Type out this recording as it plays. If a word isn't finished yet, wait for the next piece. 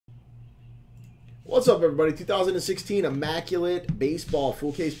What's up, everybody? 2016 Immaculate Baseball,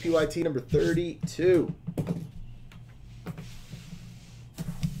 full case PYT number 32.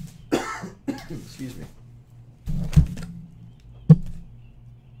 Excuse me.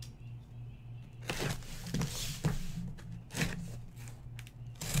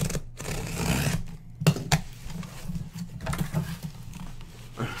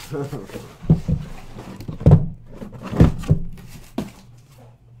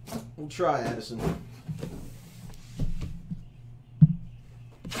 We'll try, Addison.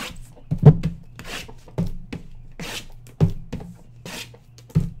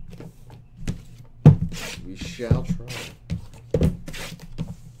 We shall try.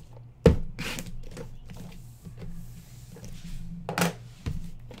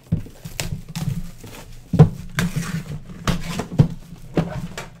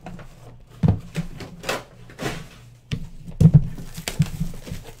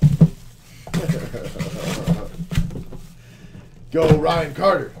 Go, Ryan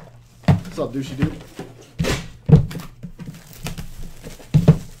Carter. What's up, douchey dude?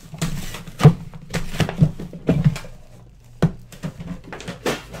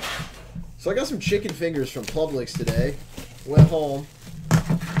 So I got some chicken fingers from Publix today. Went home,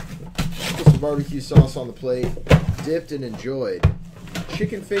 put some barbecue sauce on the plate, dipped and enjoyed.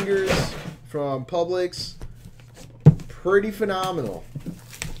 Chicken fingers from Publix, pretty phenomenal.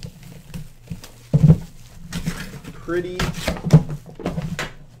 Pretty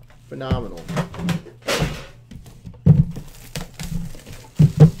phenomenal.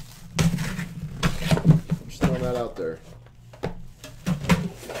 Just throwing that out there.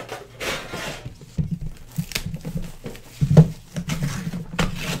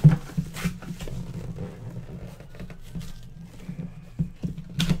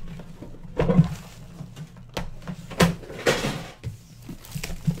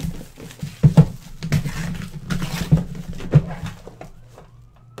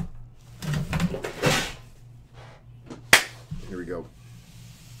 Here we go.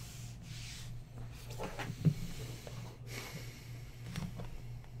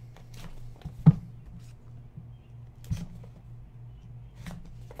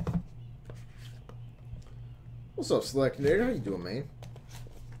 What's up, Selectinator? How you doing, man?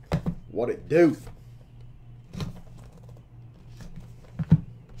 What it do?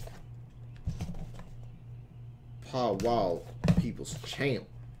 Paw Wow, people's champ.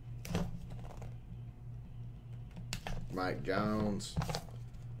 Mike Jones.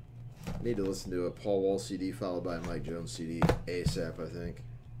 I need to listen to a Paul Wall CD followed by a Mike Jones CD ASAP, I think.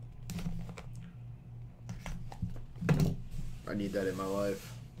 I need that in my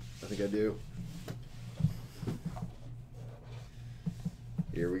life. I think I do.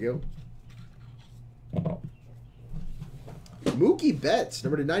 Here we go. Mookie Betts,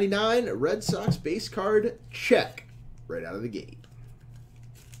 number 299, Red Sox base card, check. Right out of the gate.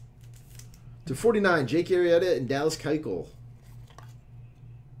 To 49, Jake Arrieta and Dallas Keuchel.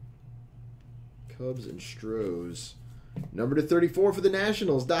 Cubs and Stros. Number to 34 for the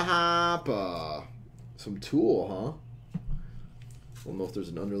Nationals, Dahapa. Some Tool, huh? I don't know if there's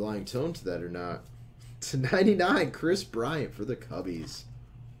an underlying tone to that or not. To 99, Chris Bryant for the Cubbies.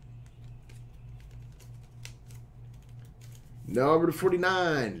 Number to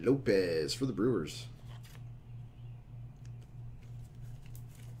 49, Lopez for the Brewers.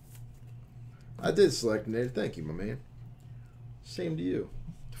 I did select Nate. Thank you, my man. Same to you.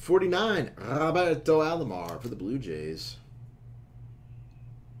 49, Roberto Alomar for the Blue Jays.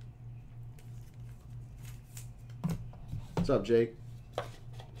 What's up, Jake?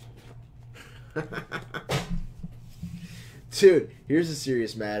 Dude, here's a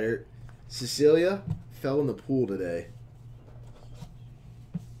serious matter. Cecilia fell in the pool today.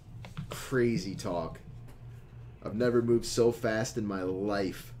 Crazy talk. I've never moved so fast in my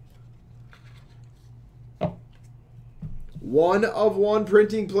life. 1 of 1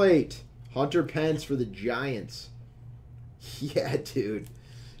 printing plate. Hunter Pence for the Giants. Yeah, dude.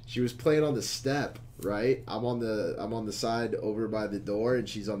 She was playing on the step, right? I'm on the side over by the door, and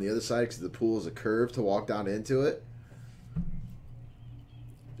she's on the other side because the pool is a curve to walk down into it.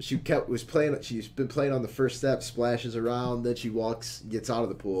 She's been playing on the first step, splashes around, then she gets out of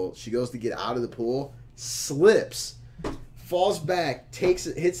the pool. She goes to get out of the pool, slips, falls back,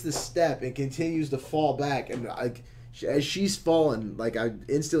 hits the step, and continues to fall back. And as she's falling, like I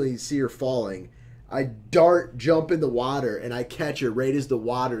instantly see her falling, I jump in the water, and I catch her right as the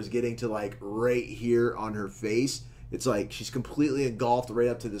water is getting to like right here on her face. It's like she's completely engulfed right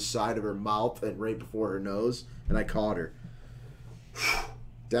up to the side of her mouth and right before her nose, and I caught her.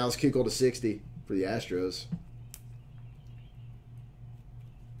 Dallas Keuchel to 60 for the Astros.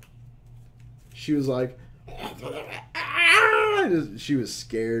 She was like, she was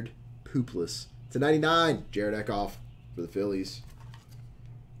scared, poopless. To 99, Jared Eckhoff for the Phillies.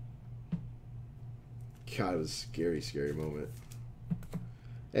 God, it was a scary, scary moment.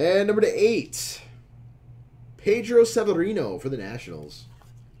 And number 8, Pedro Severino for the Nationals.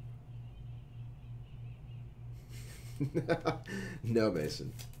 No,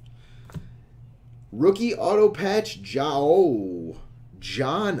 Mason. Rookie auto patch, John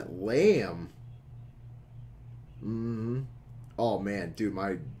Lamb. Oh man, dude,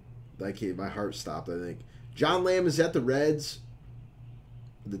 my heart stopped. I think John Lamb is at the Reds,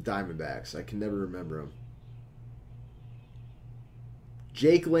 the Diamondbacks. I can never remember him.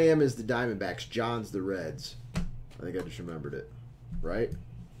 Jake Lamb is the Diamondbacks. John's the Reds. I think I just remembered it, right?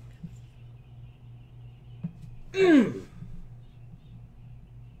 And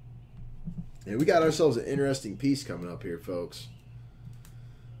we got ourselves an interesting piece coming up here, folks.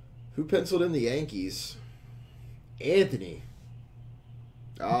 Who penciled in the Yankees? Anthony.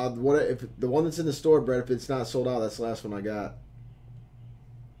 What if the one that's in the store, Brett? If it's not sold out, that's the last one I got.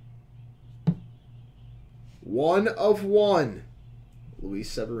 1 of 1.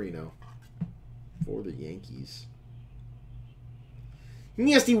 Luis Severino for the Yankees.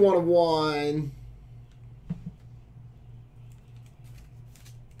 Nasty 1 of 1.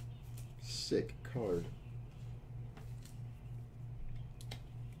 Sick card.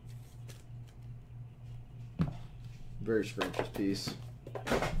 Very scrumptious piece.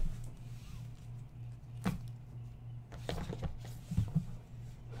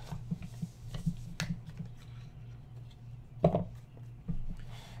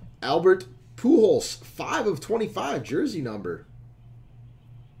 Albert Pujols, 5 of 25, jersey number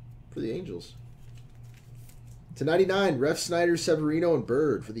for the Angels. To 99, Ref Snyder, Severino, and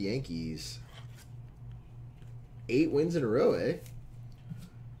Bird for the Yankees. 8 wins in a row, eh?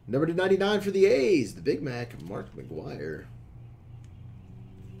 Number to 99 for the A's, the Big Mac, Mark McGwire.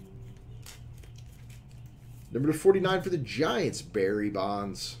 Number to 49 for the Giants, Barry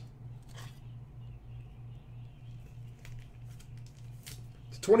Bonds.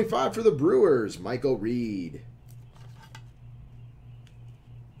 To 25 for the Brewers, Michael Reed.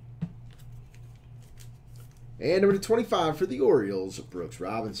 And number to 25 for the Orioles, Brooks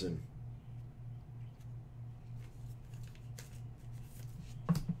Robinson.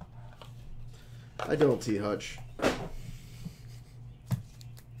 I don't, T. Hutch. My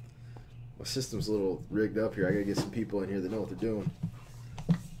system's a little rigged up here. I gotta get some people in here that know what they're doing.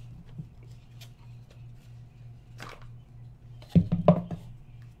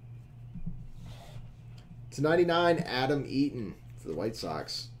 To 99, Adam Eaton for the White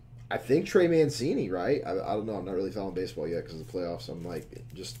Sox. I think Trey Mancini, right? I don't know. I'm not really following baseball yet because of the playoffs. I'm like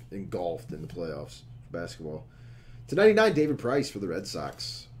just engulfed in the playoffs for basketball. To 99, David Price for the Red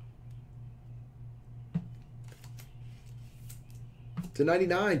Sox. To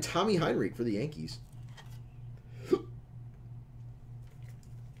 99, Tommy Heinrich for the Yankees.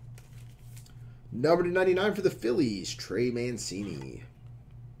 Number to 99 for the Phillies, Trey Mancini.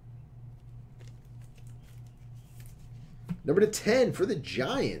 Number to 10 for the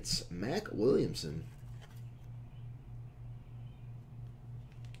Giants, Mac Williamson.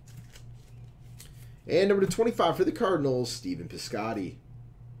 And number to 25 for the Cardinals, Stephen Piscotty.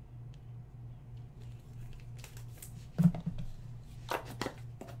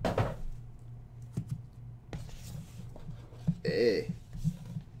 Hey.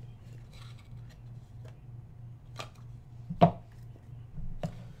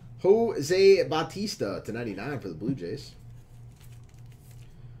 Jose Bautista to 99 for the Blue Jays.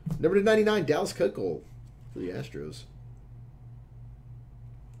 Number to 99, Dallas Keuchel for the Astros.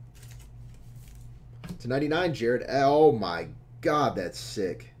 To 99, Jared. Oh my God, that's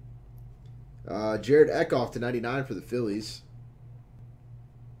sick. Jared Eckhoff to 99 for the Phillies.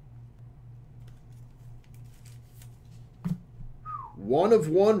 One of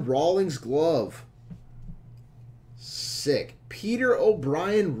 1 Rawlings glove. Sick. Peter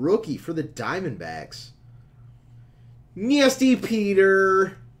O'Brien rookie for the Diamondbacks. Nasty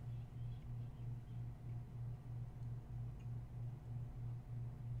Peter.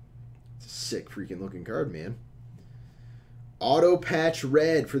 It's a sick freaking looking card, man. Auto patch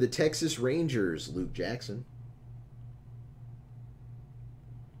red for the Texas Rangers, Luke Jackson.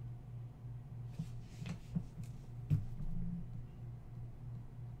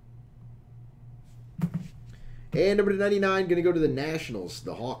 And number 99, going to go to the Nationals,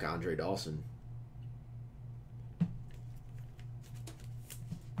 the Hawk, Andre Dawson.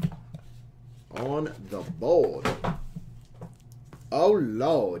 On the board. Oh,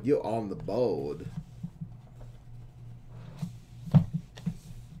 Lord, you're on the board.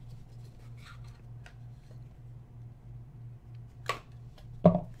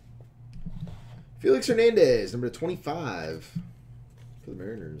 Felix Hernandez, number 25 for the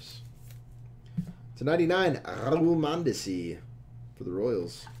Mariners. To 99, Raul Mondesi for the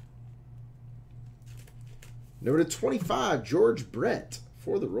Royals. Number 25, George Brett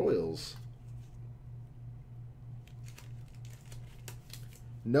for the Royals.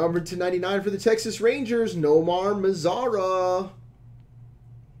 Number 299 for the Texas Rangers, Nomar Mazara.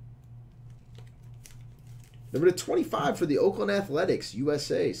 Number 25 for the Oakland Athletics,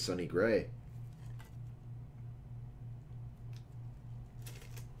 USA, Sonny Gray.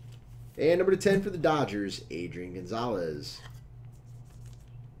 And number 10 for the Dodgers, Adrian Gonzalez.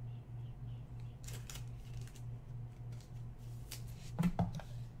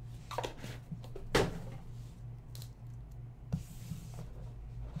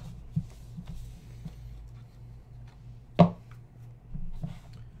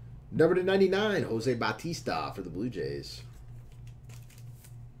 Number 99, Jose Bautista for the Blue Jays.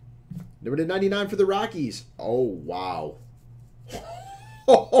 Number 99 for the Rockies. Oh, wow.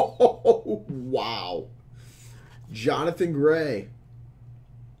 Oh, wow. Jonathan Gray.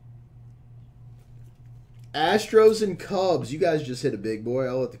 Astros and Cubs. You guys just hit a big boy.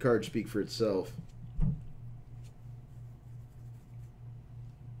 I'll let the card speak for itself.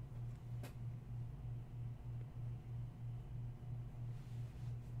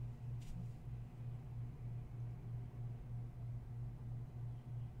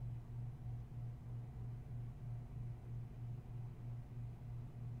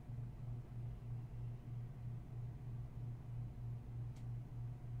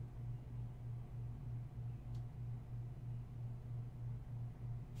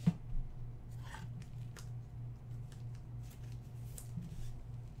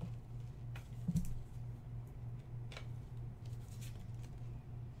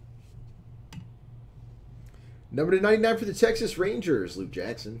 Number 99 for the Texas Rangers, Luke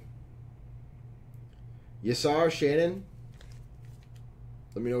Jackson. Yasar, Shannon.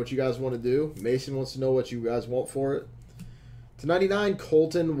 Let me know what you guys want to do. Mason wants to know what you guys want for it. To 99,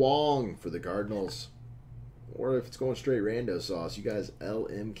 Colton Wong for the Cardinals. Or if it's going straight rando sauce, you guys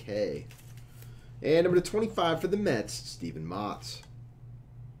LMK. And number 25 for the Mets, Steven Motts.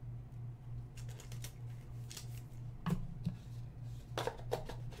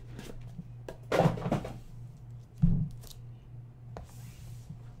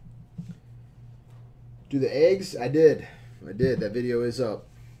 Do the eggs? I did. That video is up.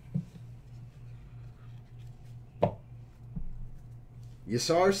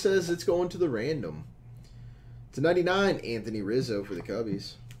 Yasar says it's going to the random. To 99, Anthony Rizzo for the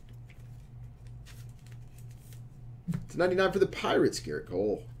Cubbies. To 99 for the Pirates, Garrett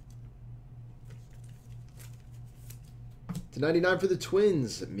Cole. To 99 for the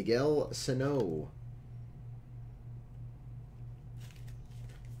Twins, Miguel Sano.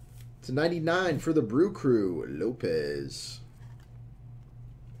 To 99 for the Brew Crew, Lopez.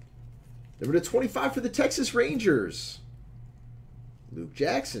 Number 25 for the Texas Rangers, Luke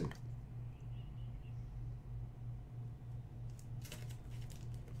Jackson.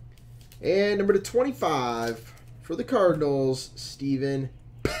 And number 25 for the Cardinals, Steven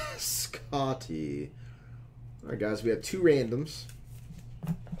Piscotty. All right, guys, we have two randoms.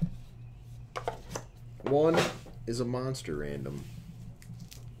 One is a monster random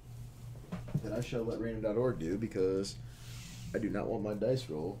that I shall let random.org do because I do not want my dice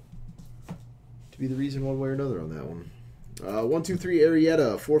roll to be the reason one way or another on that one. 1, 2, 3,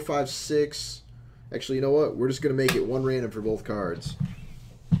 Arrieta. 4, 5, 6. Actually, you know what? We're just going to make it one random for both cards.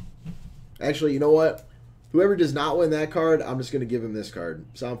 Actually, you know what? Whoever does not win that card, I'm just going to give him this card.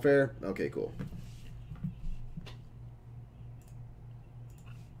 Sound fair? Okay, cool.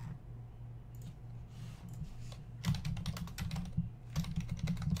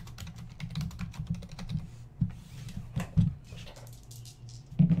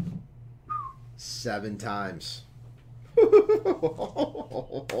 Seven times.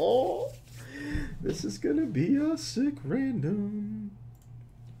 This is going to be a sick random.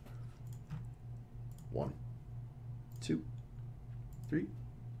 1, 2, 3,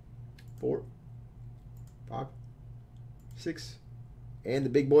 4, 5, 6. And the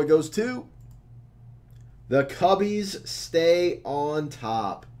big boy goes to the Cubbies. Stay on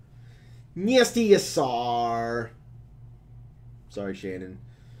top. Nasty Yasar. Sorry, Shannon.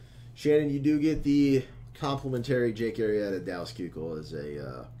 Shannon, you do get the complimentary Jake Arrieta Dallas Keuchel as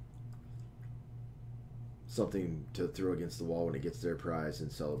a something to throw against the wall when it gets their prize in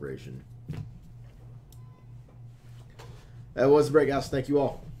celebration. That was the break, guys. Thank you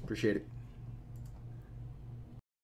all. Appreciate it.